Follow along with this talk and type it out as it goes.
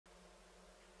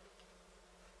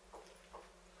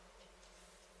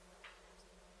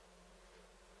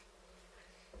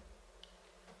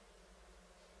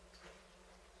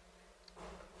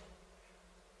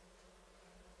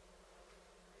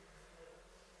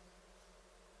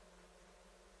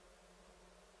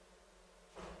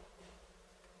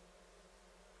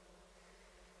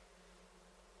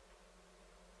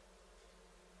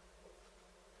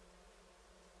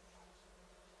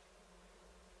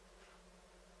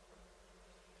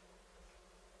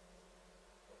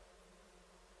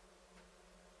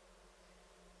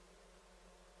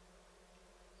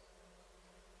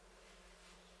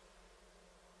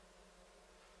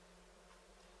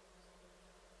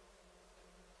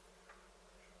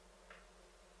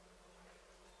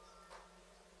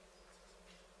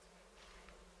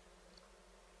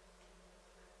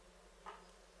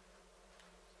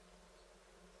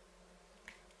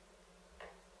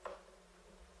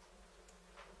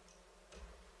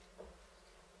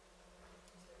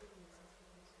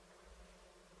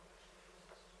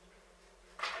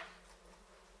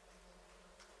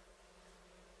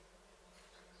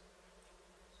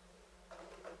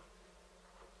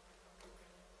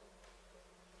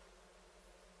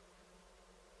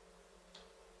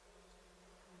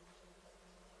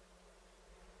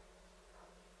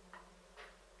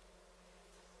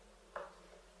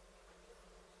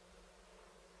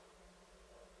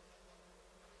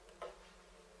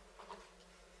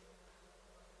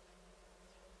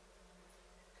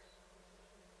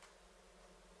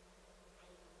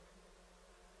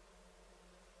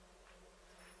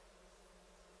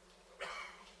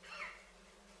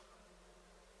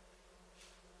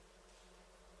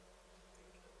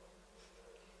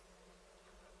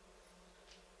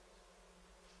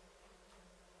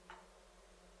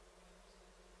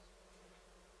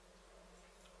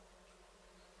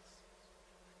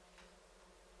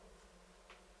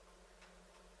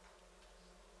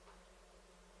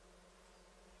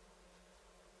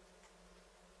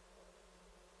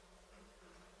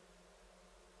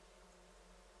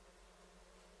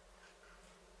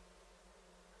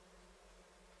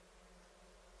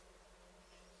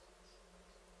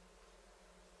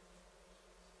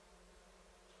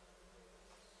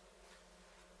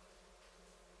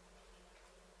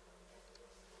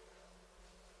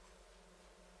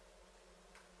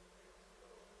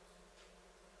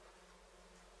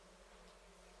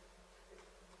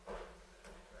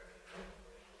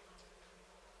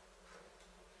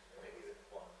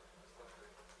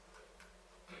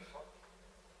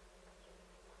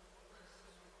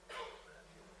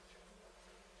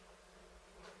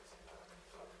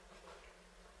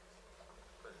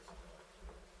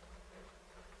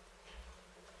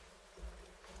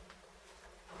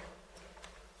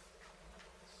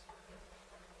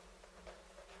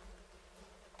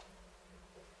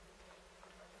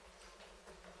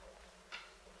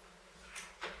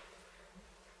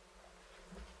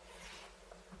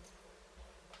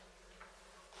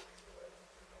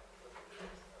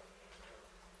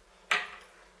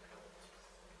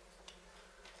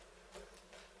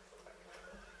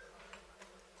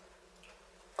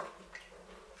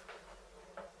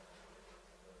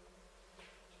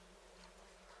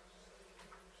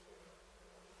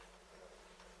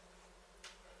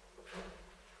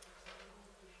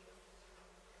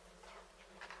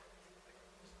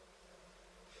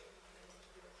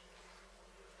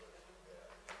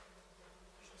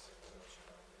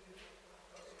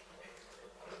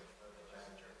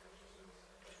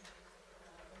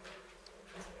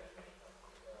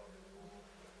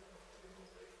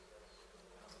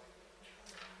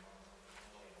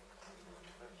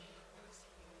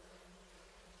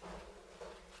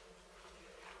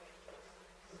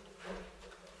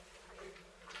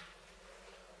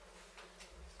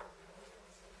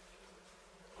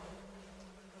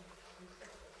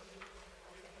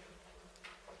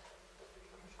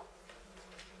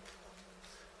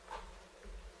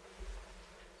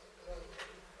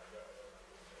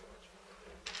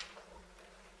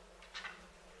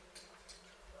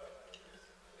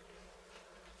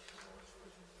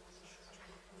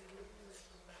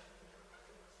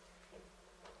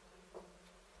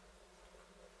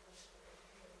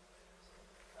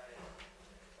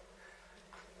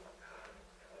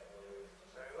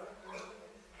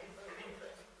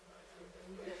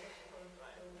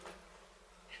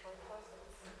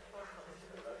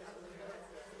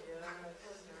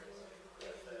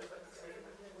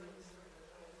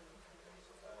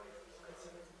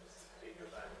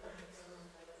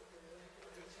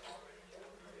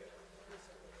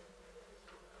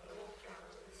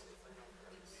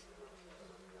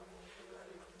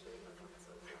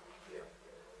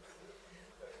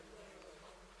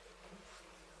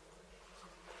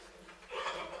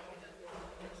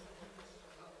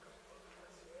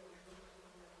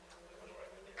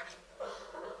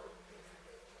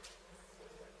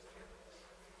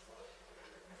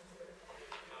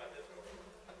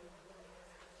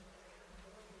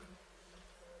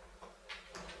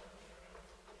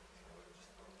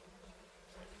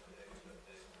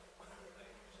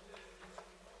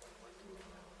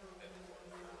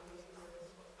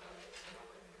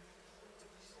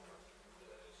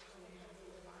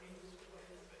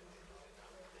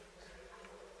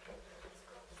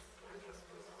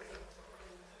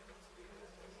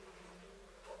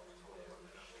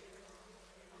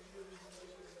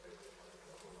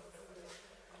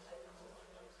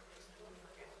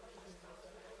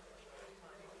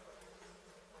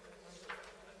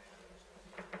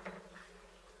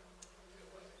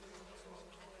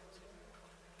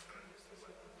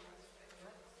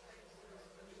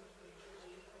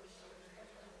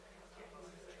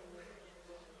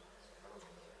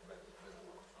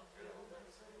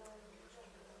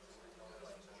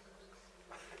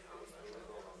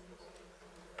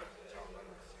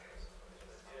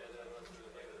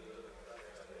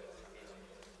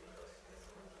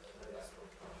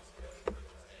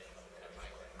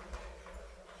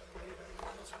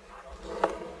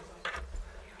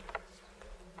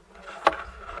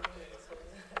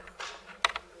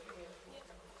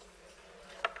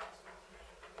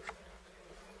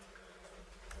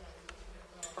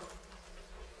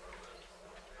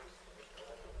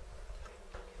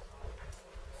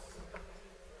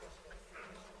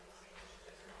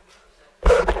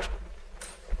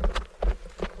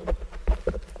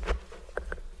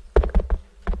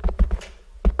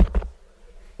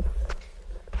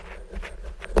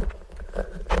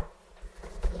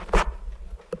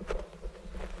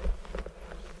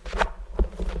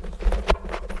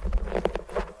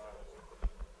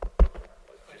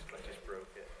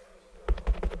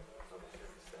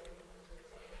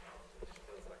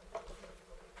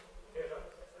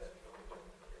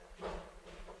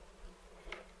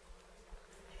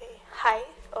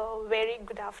very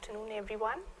good afternoon,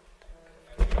 everyone.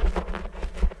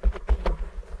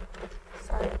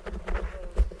 Sorry.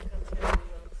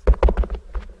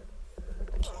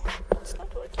 It's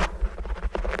not working.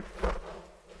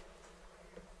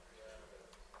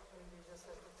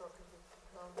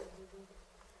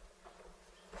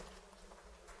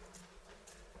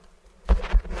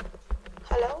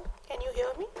 Hello, can you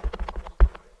hear me?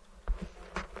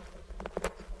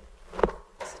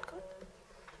 Is it good?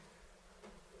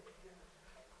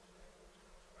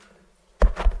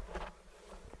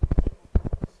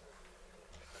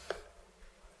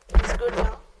 It's good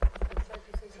now.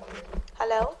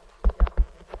 Hello?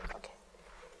 Okay.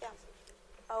 Yeah.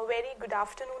 A very good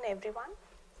afternoon, everyone.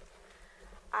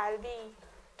 I'll be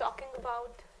talking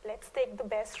about let's take the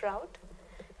best route,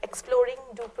 exploring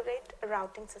Drupal 8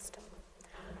 routing system.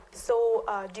 So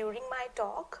during my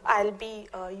talk, I'll be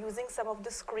using some of the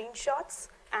screenshots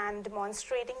and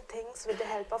demonstrating things with the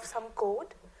help of some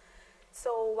code.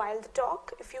 So while the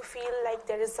talk, if you feel like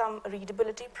there is some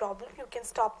readability problem, you can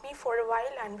stop me for a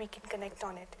while and we can connect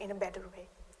on it in a better way.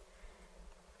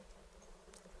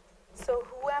 So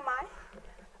who am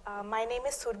I? My name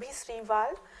is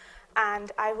Surbhi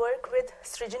and I work with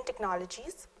Srijan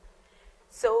Technologies.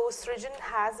 So Srijan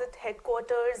has its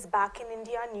headquarters back in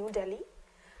India, New Delhi.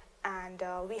 And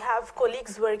we have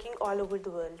colleagues working all over the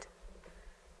world.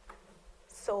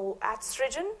 So at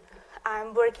Srijan,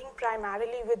 I'm working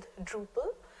primarily with Drupal,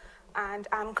 and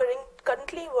I'm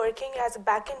currently working as a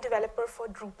backend developer for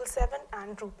Drupal 7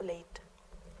 and Drupal 8.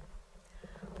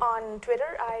 On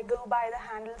Twitter, I go by the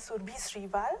handle Surbhi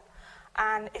Srival,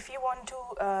 and if you want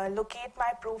to locate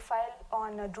my profile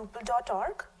on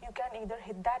drupal.org, you can either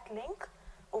hit that link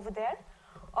over there,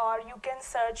 or you can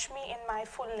search me in my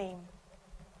full name.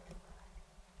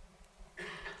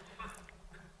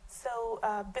 So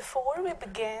before we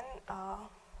begin,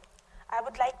 I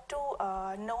would like to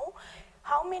know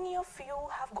how many of you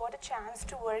have got a chance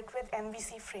to work with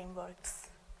MVC frameworks?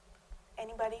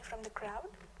 Anybody from the crowd?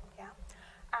 Yeah.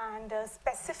 And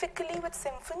specifically with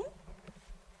Symfony?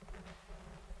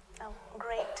 Oh,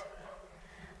 great.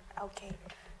 Okay.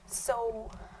 So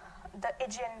the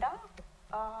agenda,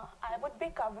 I would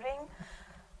be covering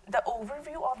the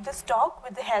overview of this talk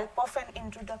with the help of an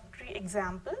introductory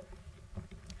example.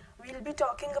 We'll be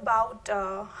talking about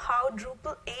how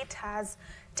Drupal 8 has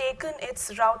taken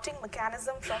its routing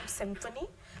mechanism from Symfony,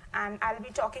 and I'll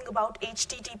be talking about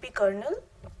HTTP kernel.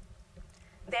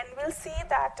 Then we'll see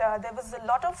that there was a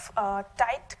lot of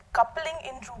tight coupling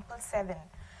in Drupal 7,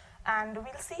 and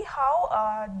we'll see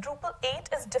how Drupal 8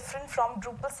 is different from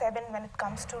Drupal 7 when it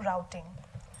comes to routing.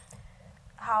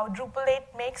 How Drupal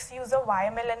 8 makes use of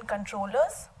YML and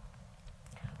controllers.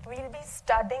 We'll be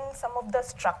studying some of the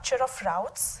structure of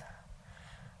routes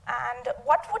and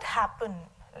what would happen,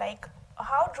 like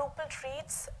how Drupal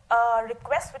treats a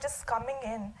request which is coming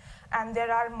in and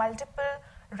there are multiple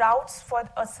routes for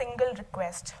a single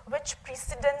request, which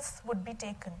precedence would be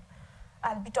taken.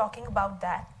 I'll be talking about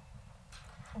that.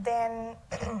 Then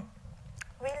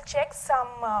we'll check some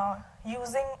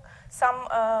using some,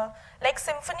 like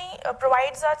Symfony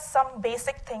provides us some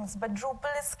basic things, but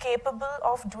Drupal is capable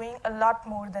of doing a lot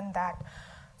more than that.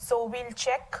 So we'll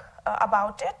check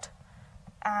about it,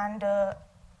 and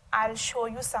I'll show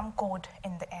you some code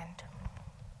in the end.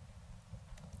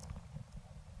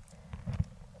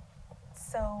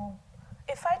 So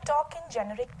if I talk in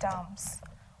generic terms,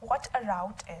 what a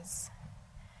route is,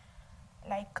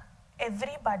 like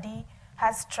everybody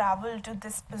has traveled to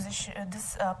this position,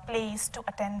 place to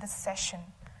attend this session.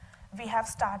 We have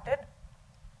started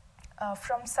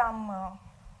from some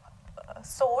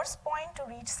source point to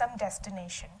reach some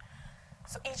destination.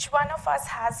 So each one of us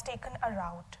has taken a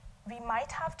route. We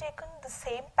might have taken the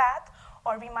same path,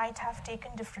 or we might have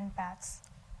taken different paths.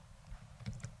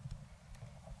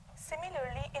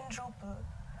 Similarly, in Drupal,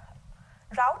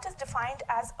 route is defined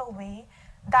as a way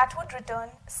that would return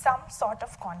some sort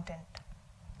of content.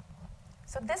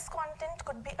 So this content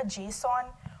could be a JSON,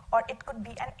 or it could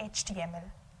be an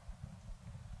HTML.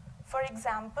 For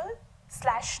example,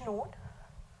 /node,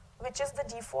 which is the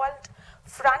default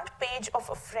front page of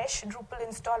a fresh Drupal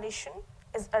installation,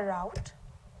 is a route.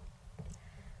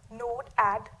 Node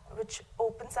add, which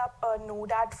opens up a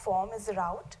node add form, is a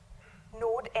route.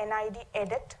 Node NID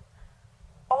edit,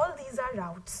 all these are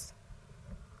routes.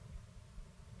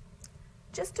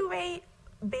 Just a very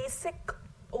basic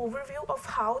overview of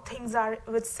how things are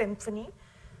with Symfony.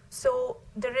 So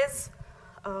there is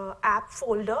an app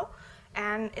folder,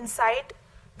 and inside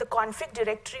the config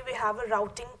directory we have a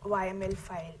routing YML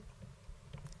file.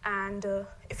 And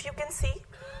if you can see,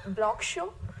 block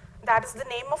show, that is the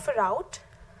name of a route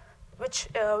which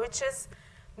is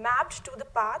mapped to the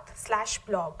path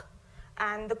 /blog.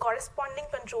 And the corresponding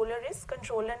controller is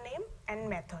controller name and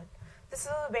method. This is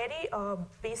a very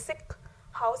basic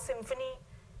how Symfony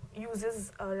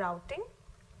uses routing.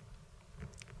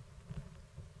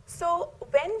 So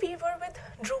when we were with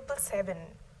Drupal 7,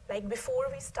 like before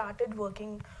we started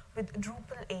working with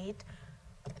Drupal 8,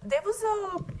 there was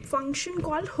a function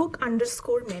called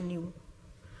hook_menu.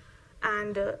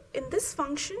 And in this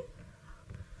function,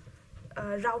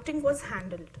 routing was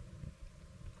handled.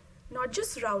 Not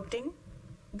just routing,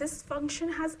 this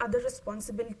function has other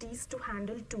responsibilities to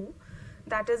handle too.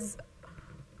 That is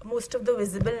most of the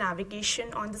visible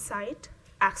navigation on the site,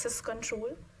 access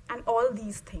control, and all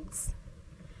these things.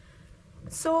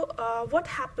 So what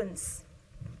happens?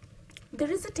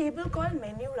 There is a table called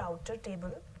menu router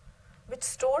table, which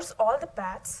stores all the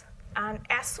paths, and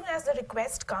as soon as the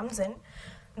request comes in,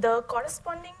 the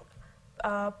corresponding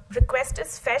request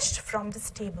is fetched from this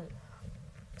table.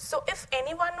 So if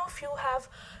any one of you have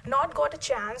not got a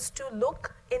chance to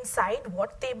look inside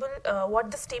what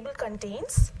this table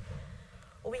contains,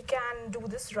 we can do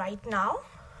this right now.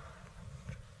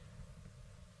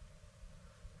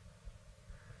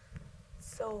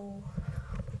 So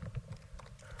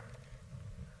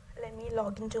let me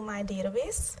log into my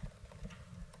database.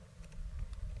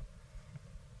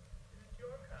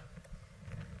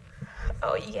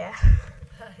 Oh yeah.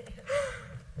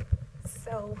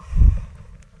 So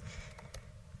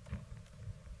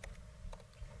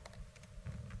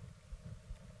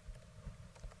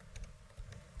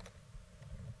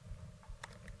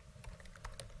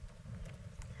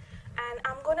and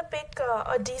I'm going to pick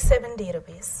a D7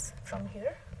 database from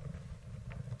here.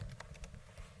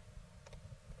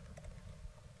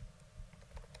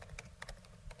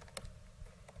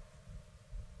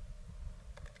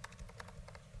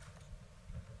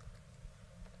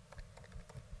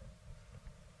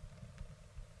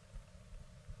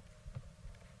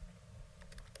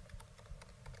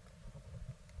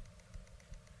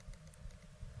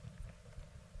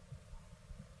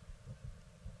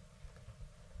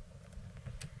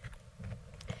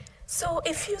 So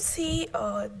if you see,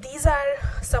 these are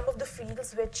some of the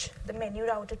fields which the menu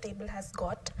router table has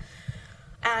got.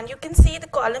 And you can see the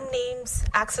column names,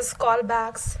 access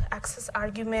callbacks, access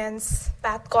arguments,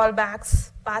 path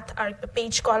callbacks,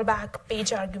 page callback,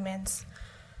 page arguments.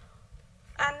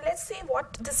 And let's see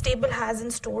what this table has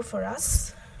in store for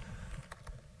us.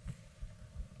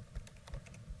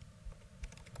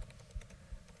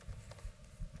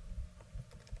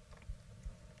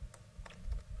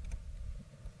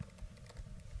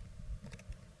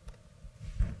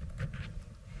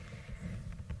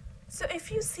 So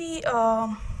if you see,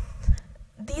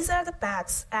 these are the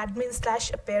paths,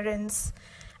 admin/appearance,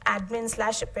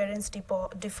 admin/appearance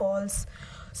defaults.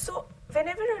 So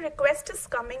whenever a request is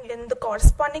coming in, the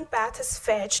corresponding path is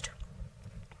fetched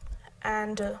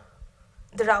and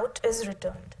the route is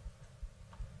returned.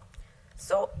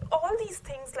 So all these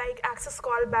things like access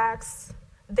callbacks,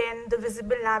 then the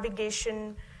visible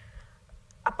navigation,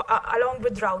 along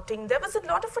with routing, there was a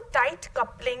lot of a tight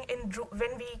coupling in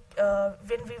when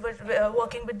we were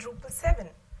working with Drupal 7.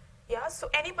 Yeah, so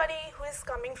anybody who is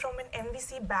coming from an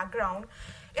MVC background,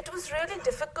 it was really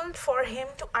difficult for him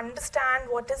to understand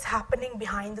what is happening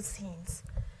behind the scenes.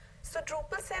 So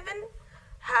Drupal 7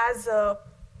 has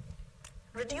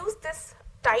reduced this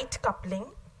tight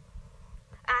coupling,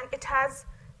 and it has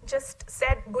just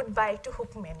said goodbye to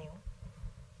hook menu.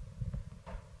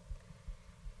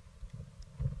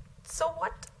 So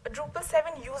what Drupal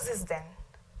 7 uses then?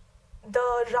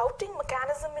 The routing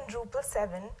mechanism in Drupal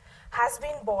 7 has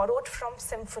been borrowed from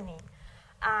Symfony,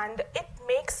 and it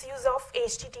makes use of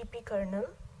HTTP kernel.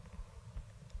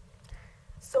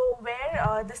 So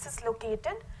where this is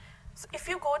located, so if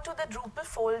you go to the Drupal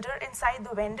folder inside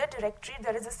the vendor directory,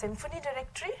 there is a Symfony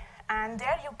directory, and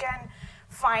there you can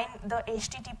find the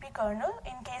HTTP kernel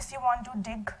in case you want to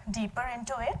dig deeper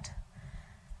into it.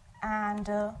 And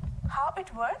how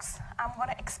it works, I'm going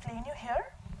to explain you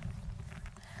here.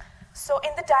 So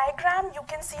in the diagram, you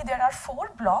can see there are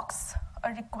 4 blocks. A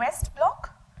request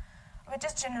block, which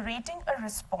is generating a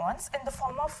response in the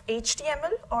form of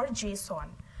HTML or JSON.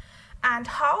 And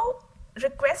how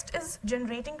request is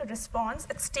generating a response,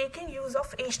 it's taking use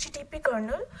of HTTP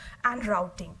kernel and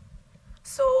routing.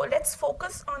 So let's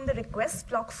focus on the request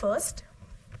block first.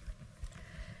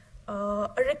 A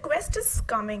request is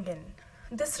coming in.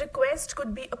 This request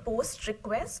could be a post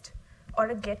request or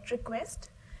a get request.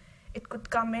 It could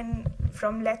come in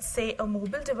from, let's say, a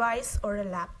mobile device or a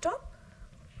laptop.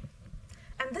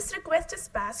 And this request is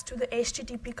passed to the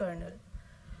HTTP kernel.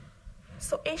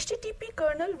 So HTTP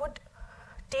kernel would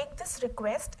take this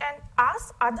request and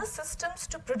ask other systems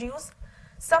to produce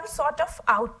some sort of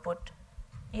output.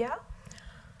 Yeah.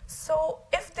 So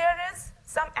if there is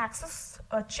some access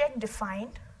check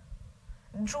defined,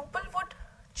 Drupal would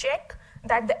check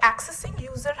that the accessing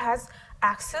user has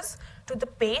access to the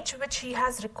page which he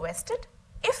has requested.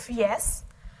 If yes,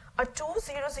 a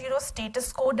 200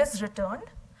 status code is returned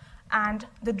and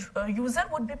the user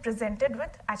would be presented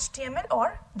with HTML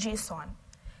or JSON.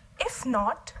 If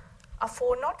not, a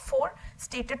 404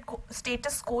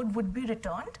 status code would be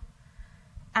returned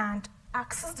and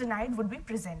access denied would be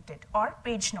presented or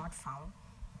page not found.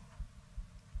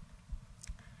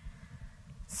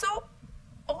 So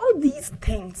all these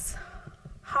things,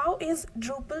 how is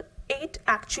Drupal 8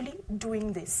 actually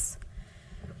doing this?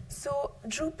 So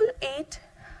Drupal 8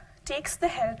 takes the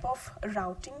help of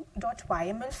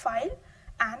routing.yml file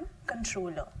and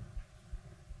controller.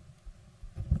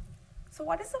 So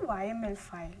what is a YML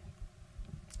file?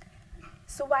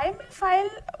 So YML file,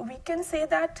 we can say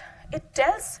that it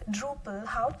tells Drupal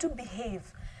how to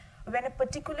behave when a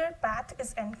particular path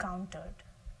is encountered.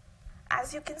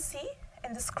 As you can see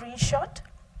in the screenshot,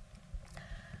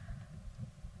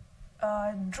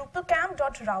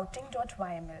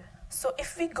 drupalcamp.routing.yml. So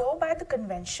if we go by the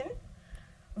convention,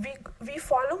 we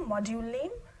follow module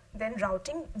name, then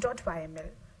routing.yml.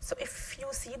 So if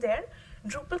you see there,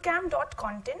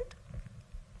 drupalcamp.content,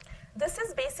 this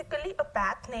is basically a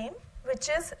path name which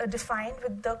is defined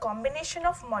with the combination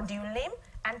of module name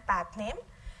and path name,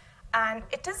 and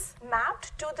it is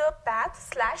mapped to the path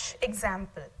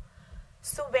 /example.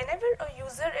 So whenever a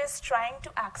user is trying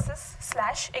to access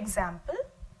 /example,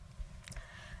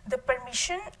 the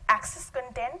permission access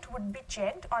content would be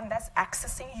checked on this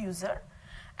accessing user,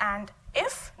 and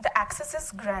if the access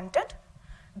is granted,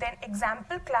 then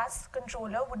example class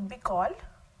controller would be called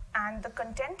and the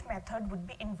content method would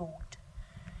be invoked.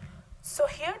 So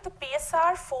here the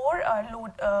PSR4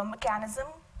 load mechanism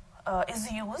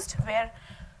is used, where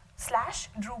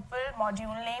 /Drupal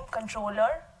module name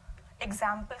controller,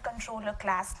 example controller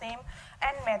class name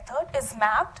and method is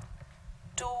mapped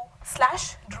to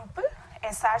 /Drupal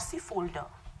src folder.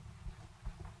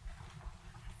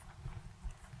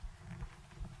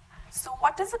 So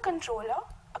what is a controller?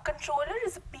 A controller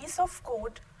is a piece of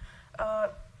code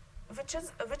which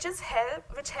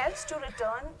helps to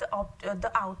return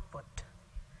the output.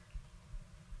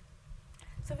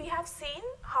 So we have seen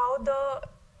how the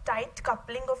tight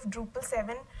coupling of Drupal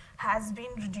 7 has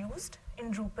been reduced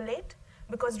in Drupal 8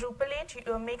 because Drupal 8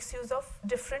 makes use of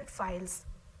different files.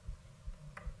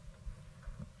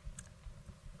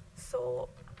 So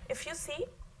if you see,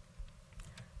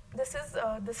 this is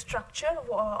the structure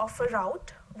of a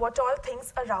route, what all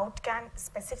things a route can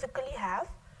specifically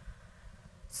have.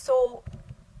 So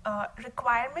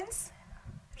requirement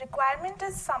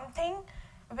is something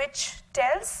which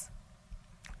tells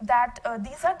that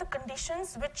these are the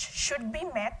conditions which should be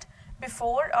met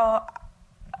before a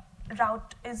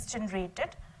route is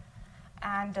generated.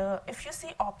 And if you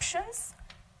see options,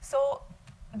 so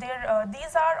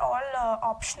these are all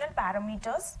optional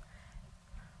parameters.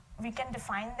 We can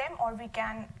define them or we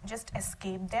can just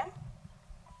escape them.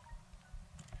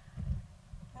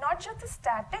 Not just the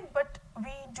static, but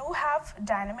we do have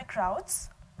dynamic routes.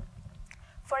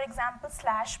 For example,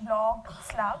 /blog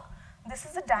slug, this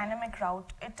is a dynamic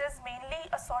route. It is mainly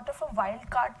a sort of a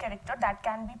wildcard character that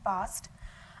can be passed.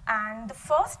 And the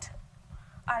first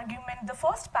argument, the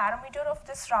first parameter of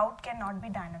this route cannot be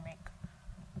dynamic.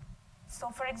 So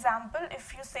for example,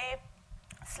 if you say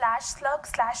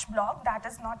 /slug/blog, that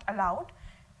is not allowed.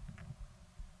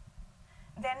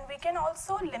 Then we can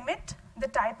also limit the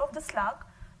type of the slug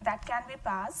that can be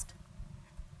passed.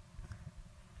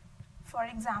 For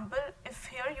example, if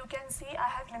here you can see I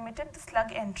have limited the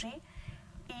slug entry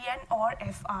en or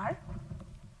fr.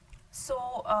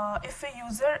 So if a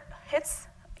user hits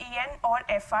en or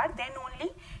fr, then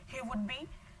only he would be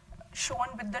shown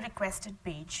with the requested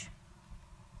page.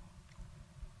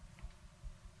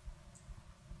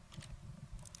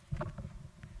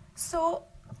 So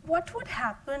what would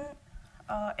happen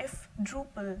if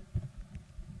Drupal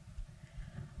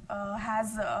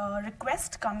has a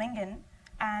request coming in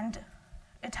and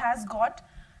it has got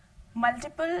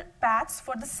multiple paths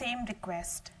for the same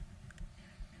request?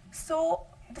 So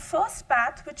the first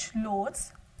path which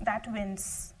loads, that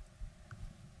wins.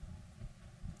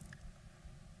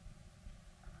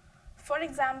 For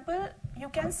example, you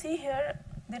can see here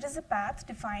there is a path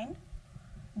defined,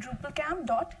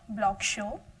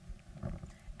 drupalcamp.blogshow,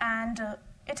 and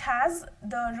it has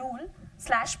the rule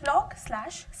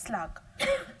 /blog/slug.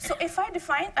 So if I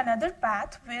define another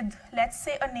path with, let's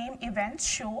say, a name events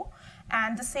show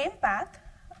and the same path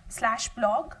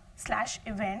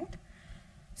 /blog/event.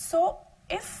 So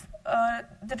if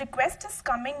the request is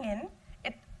coming in,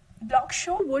 blog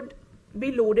show would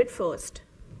be loaded first.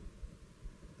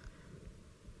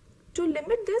 To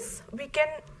limit this, we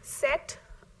can set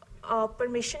a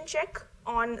permission check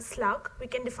on slug. We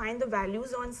can define the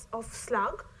values of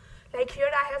slug. Like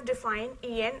here I have defined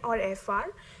en or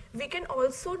fr. We can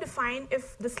also define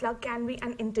if the slug can be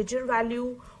an integer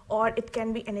value or it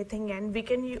can be anything, and we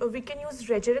can use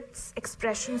regex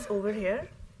expressions over here.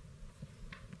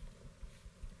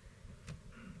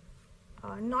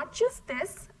 Not just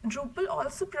this, Drupal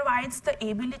also provides the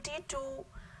ability to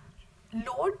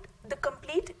load the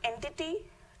complete entity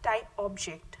type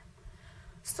object.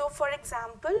 So for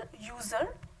example,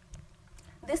 user,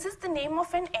 this is the name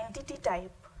of an entity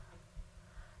type.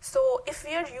 So if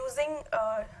we are using,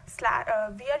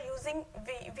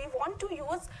 we want to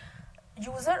use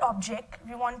user object,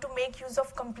 we want to make use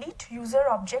of complete user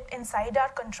object inside our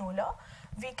controller,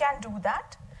 we can do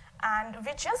that. And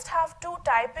we just have to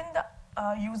type in the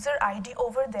user ID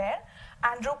over there,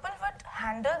 and Drupal would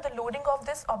handle the loading of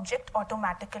this object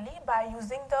automatically by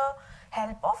using the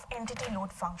help of entity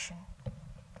load function.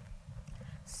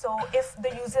 So if the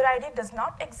user ID does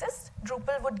not exist,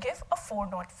 Drupal would give a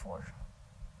 404.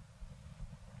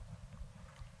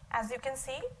 As you can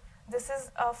see, this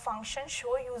is a function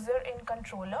show user in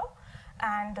controller,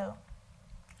 and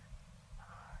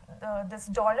this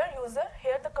 $user,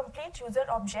 here the complete user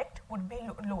object would be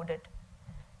loaded.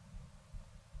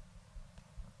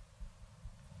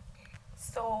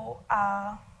 So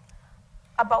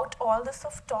about all this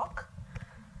of talk,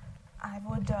 I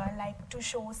would like to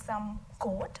show some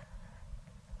code.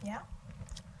 Yeah.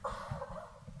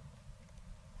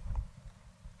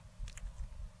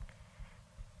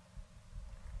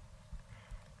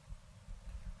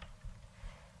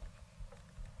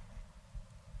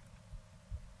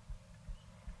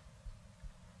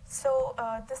 So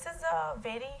this is a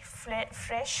very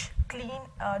fresh, clean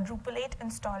Drupal 8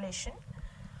 installation.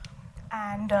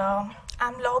 And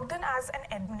I'm logged in as an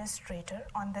administrator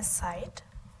on this site.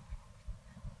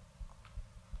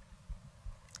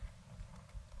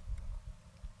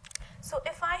 So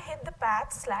if I hit the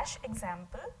path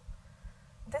 /example,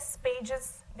 this page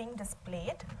is being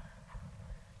displayed.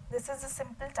 This is a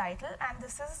simple title, and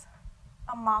this is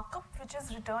a markup which is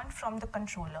returned from the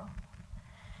controller.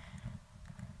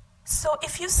 So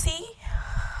if you see,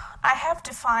 I have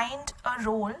defined a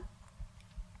role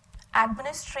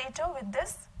administrator with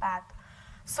this path.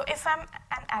 So if I'm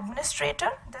an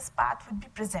administrator, this path would be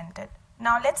presented.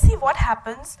 Now let's see what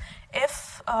happens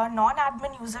if a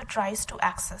non-admin user tries to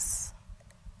access.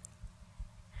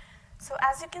 So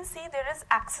as you can see, there is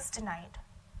access denied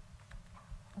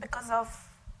because of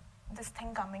this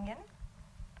thing coming in.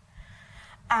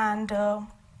 And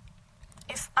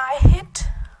if I hit,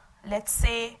 let's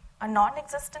say, a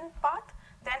non-existent path,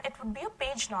 then it would be a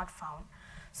page not found.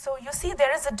 So you see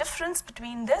there is a difference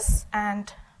between this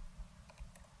and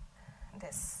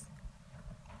this.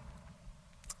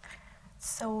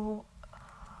 So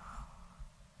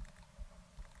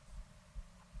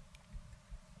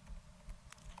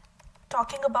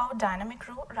talking about dynamic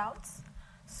routes,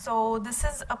 so this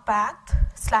is a path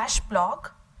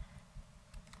 /blog.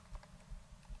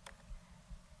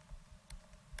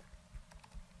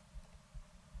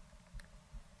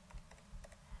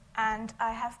 And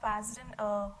I have passed in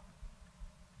a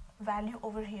value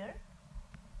over here.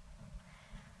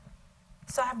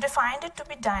 So I have defined it to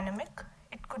be dynamic.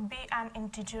 It could be an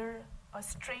integer, a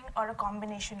string, or a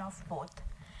combination of both.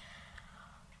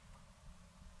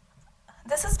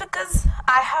 This is because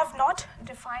I have not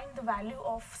defined the value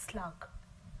of slug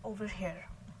over here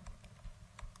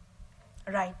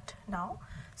right now.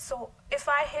 So if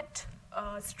I hit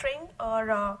a string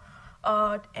or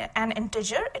an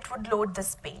integer, it would load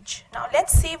this page. Now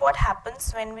let's see what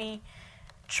happens when we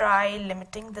try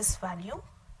limiting this value.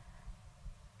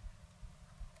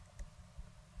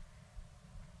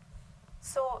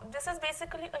 So this is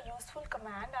basically a useful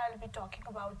command. I'll be talking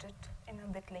about it in a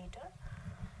bit later.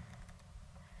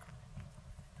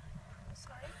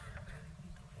 Sorry?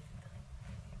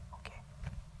 Okay.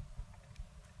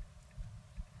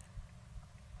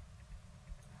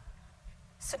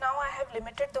 So now I have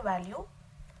limited the value,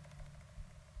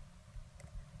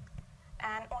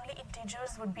 and only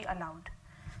integers would be allowed.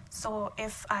 So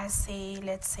if I say,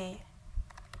 let's say,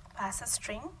 pass a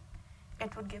string,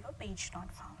 it would give a page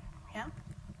not found. Yeah.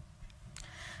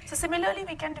 So similarly,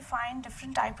 we can define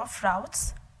different type of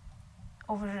routes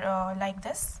over like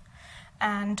this,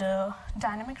 and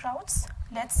dynamic routes.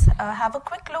 Let's have a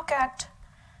quick look at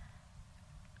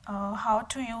how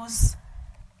to use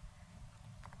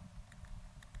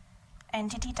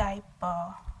entity type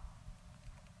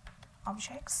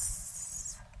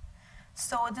objects.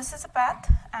 So this is a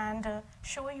path, and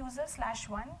show user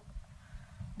 /1.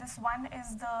 This one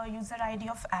is the user ID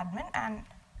of admin, and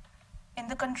in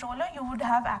the controller you would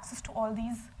have access to all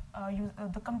these,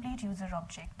 the complete user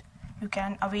object. You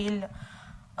can avail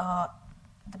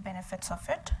the benefits of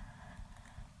it.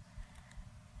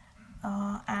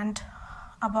 And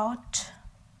about,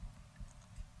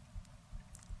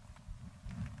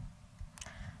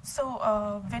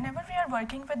 so whenever we are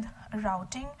working with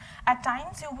routing, at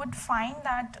times you would find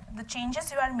that the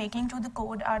changes you are making to the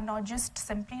code are not just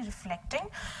simply reflecting.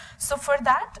 So for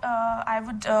that, I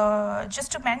would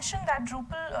just to mention that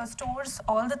Drupal stores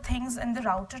all the things in the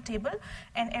router table,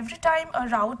 and every time a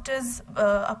route is,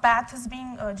 a path is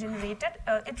being generated,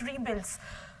 it rebuilds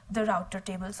the router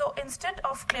table. So instead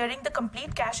of clearing the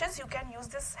complete caches, you can use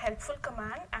this helpful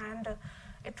command, and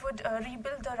it would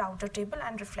rebuild the router table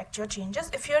and reflect your changes.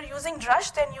 If you're using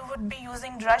Drush, then you would be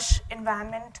using Drush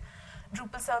environment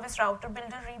Drupal service router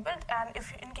builder rebuild, and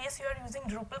if you, in case you are using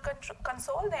Drupal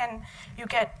console, then you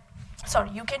can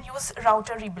use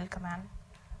router rebuild command.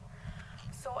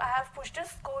 So I have pushed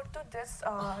this code to this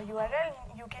URL.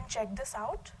 You can check this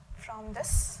out from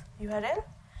this URL.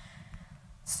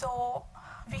 So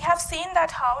we have seen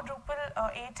that how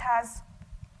Drupal 8 has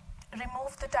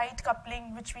removed the tight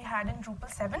coupling which we had in Drupal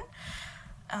 7.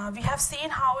 We have seen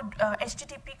how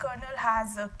HTTP kernel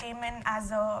has came in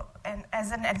as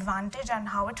an advantage and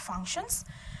how it functions.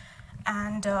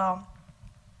 And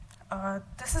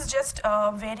this is just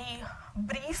a very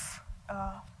brief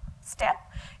step.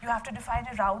 You have to define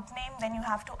a route name, then you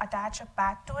have to attach a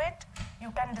path to it.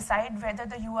 You can decide whether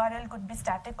the URL could be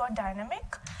static or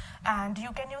dynamic, and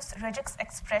you can use regex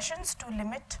expressions to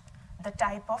limit the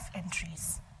type of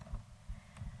entries.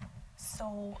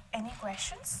 So, any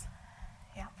questions?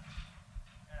 Yeah.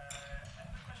 I have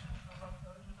a question about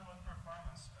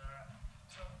performance.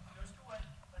 So there's two ways.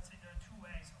 Let's say there are two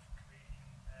ways of creating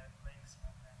links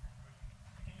and routing.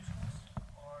 We can use hooks,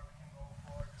 or we can go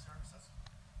for the services.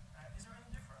 Is there any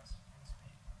difference in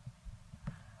speed?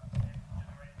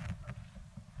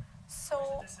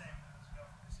 So. Is it the same? Does it go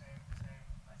for the same,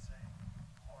 let's say,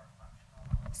 core function?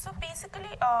 So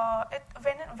basically,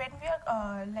 when we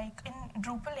are like in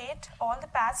Drupal 8, all the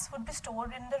paths would be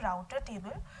stored in the router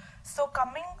table. So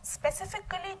coming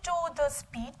specifically to the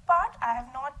speed part, I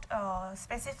have not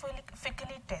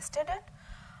specifically tested it.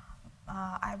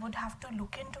 I would have to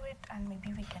look into it, and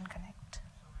maybe we can connect. So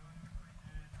when we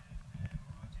create the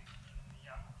routing in the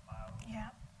YAML file, yeah,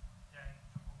 then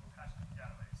Drupal will catch the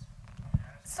database.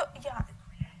 So yeah.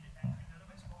 Create the entry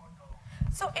database or no?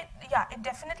 So it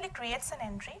definitely creates an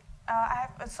entry.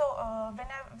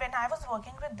 When I was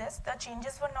working with this, the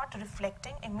changes were not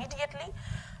reflecting immediately.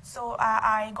 So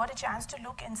I got a chance to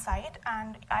look inside,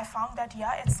 and I found that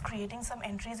it's creating some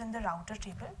entries in the router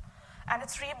table, and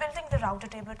it's rebuilding the router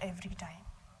table every time.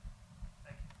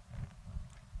 Thank you.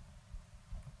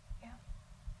 Yeah.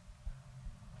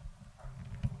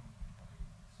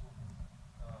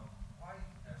 Why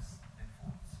there's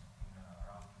defaults in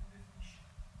routing definition?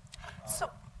 So.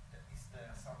 Is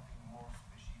there something more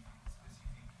specific,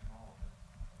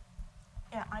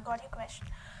 Yeah, I got your question.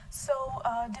 So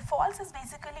defaults is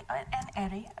basically an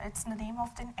array. It's the name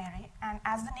of an array, and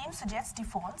as the name suggests,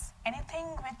 defaults, anything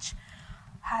which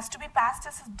has to be passed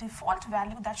as a default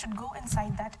value that should go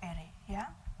inside that array. Yeah.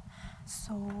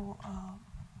 So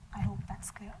I hope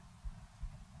that's clear.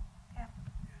 Yeah.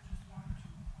 Just wanted to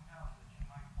point out that you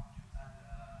might want to add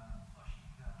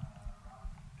flushing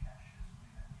routing caches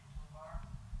with an toolbar,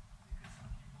 because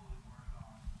some people work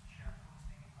on shared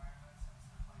hosting environments and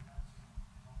stuff like that, so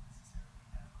they don't necessarily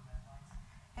have command lines.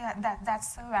 Yeah,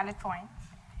 that's a valid point.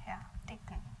 Yeah,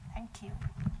 taken. Thank you.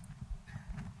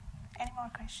 Any more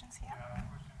questions here? Yeah,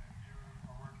 question. If you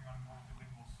are working on a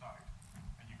multilingual site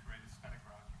and you create a static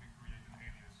route, you can create an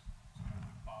alias so that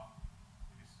the path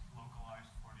is localized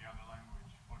for the other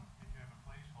language. But if you have a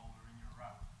placeholder in your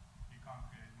route, you can't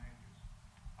create an alias.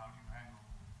 How do you handle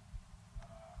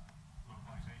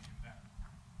localization then?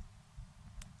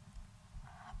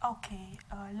 Okay,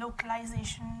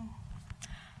 localization.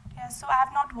 Yeah, so I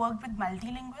have not worked with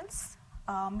multilinguals.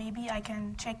 Maybe I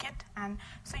can check it, and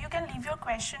so you can leave your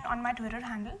question on my Twitter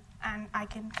handle, and I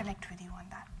can connect with you on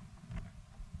that.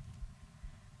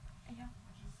 Yeah.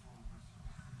 Just one question.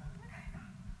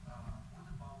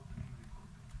 What about the new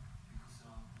equipment? Because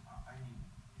I mean,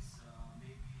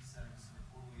 maybe serves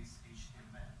always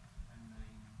HTML, and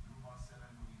in Drupal 7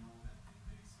 we know that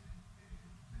there is a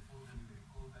default delivery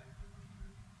callback for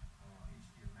delivery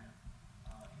HTML.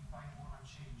 If I want to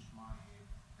change my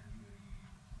delivery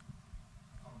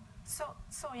content,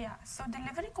 So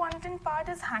delivery content part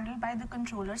is handled by the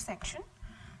controller section.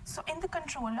 So in the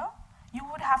controller, you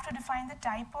would have to define the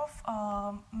type of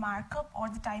markup or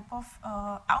the type of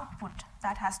output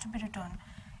that has to be returned.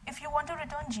 If you want to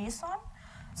return JSON,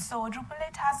 so Drupal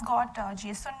 8 has got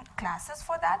JSON classes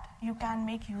for that. You can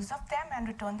make use of them and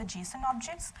return the JSON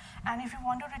objects. And if you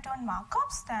want to return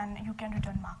markups, then you can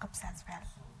return markups as well.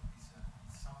 So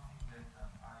it's something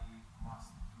that I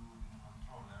must do in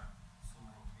controller. So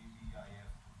maybe I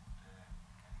have to put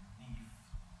an if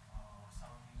or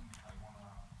something if I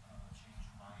wanna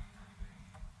change my delivery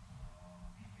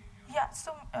behavior. Yeah,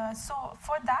 so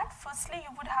for that, firstly,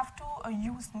 you would have to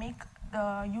make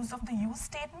the use of the use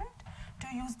statement to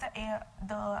use the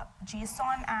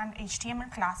JSON and HTML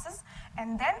classes,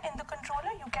 and then in the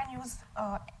controller you can use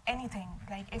anything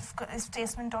like if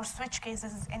statement or switch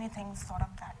cases, anything sort of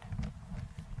that.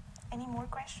 Any more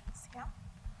questions? Yeah.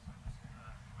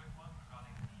 Quick one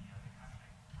regarding the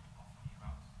caching of the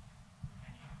routes.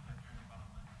 Can you, like during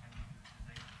development, can you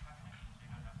disable caching so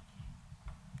you don't have to keep?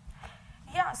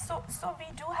 Yeah, so we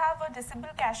do have a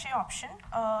disable cache option.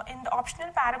 In the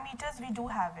optional parameters, we do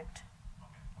have it.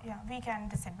 Yeah, we can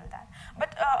disable that.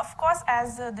 But of course,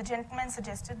 as the gentleman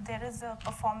suggested, there is a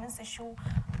performance issue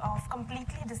of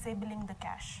completely disabling the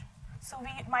cache. So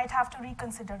we might have to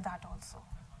reconsider that also.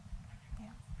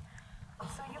 Yeah.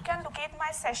 So you can locate my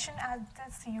session at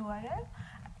this URL.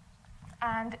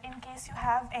 And in case you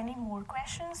have any more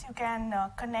questions, you can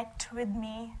connect with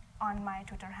me on my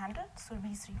Twitter handle,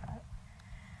 surbhi.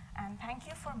 And thank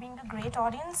you for being a great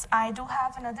audience. I do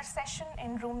have another session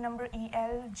in room number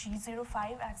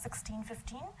ELG05 at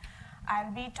 16:15.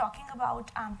 I'll be talking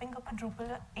about amping up a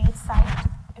Drupal 8 site.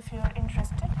 If you're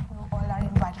interested, you all are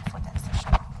invited for that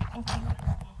session. Thank you.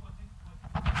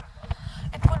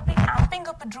 It would be amping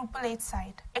up a Drupal 8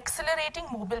 site, accelerating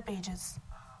mobile pages.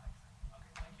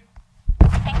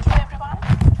 Thank you, everyone.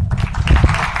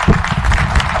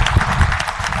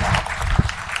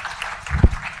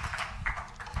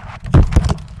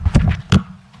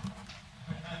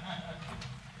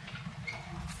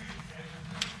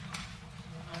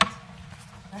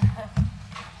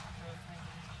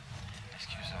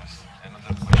 Excuse us.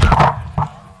 Another question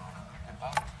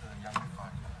about the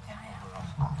Youngify overall.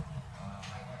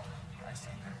 I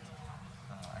see that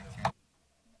I can.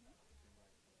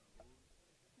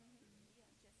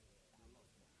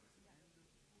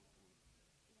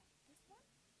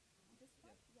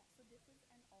 So this is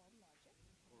an OR logic.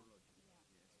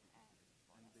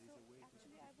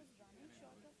 Actually, I was running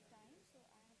short of time, so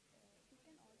you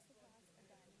can also pass a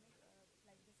dynamic,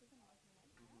 like this is an argument, and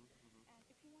if you want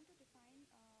to define,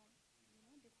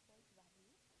 default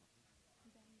value,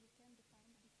 then you can define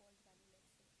the default value.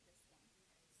 Let's say this one.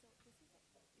 So this is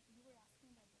if you were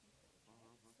asking about the default,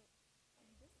 right? So in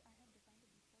this, I have defined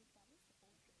the default value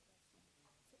support request.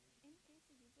 So in case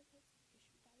the user hits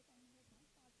issue type and he has not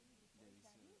passed any default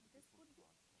value, this would be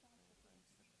transferred to him.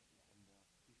 And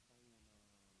if I wanna,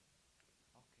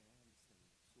 okay, I understand.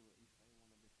 So if I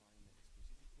wanna define a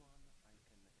specific one, I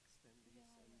can extend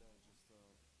this and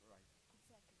just write.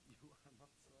 Exactly. You are not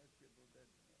so happy about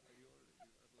that. You are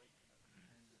like,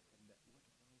 and what about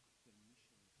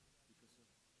permissions? Because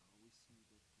we see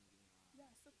that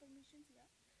Yeah. So permissions. Yeah.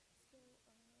 So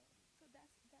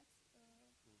that's this one.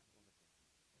 So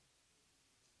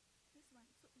yeah.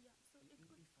 So it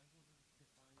could. if I wanna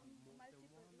define more Multiple,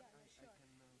 than one, yeah, sure. I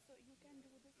can. So you can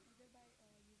do this either by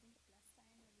using the plus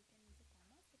sign or you can use a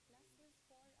comma. So plus is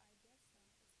for, I guess,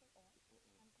 is for all,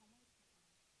 and comma is for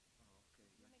some. Okay,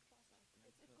 You may cross out.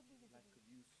 It could be like visible.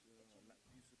 views,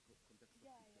 context of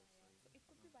Yeah. features. So it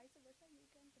could be vice versa. You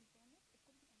can confirm it. It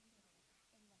could be anywhere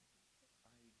in one place.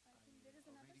 So I think there is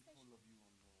another already session. follow you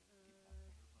on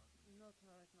GitHub. Not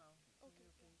right now. Okay.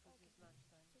 Because Okay. it's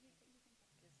lunchtime.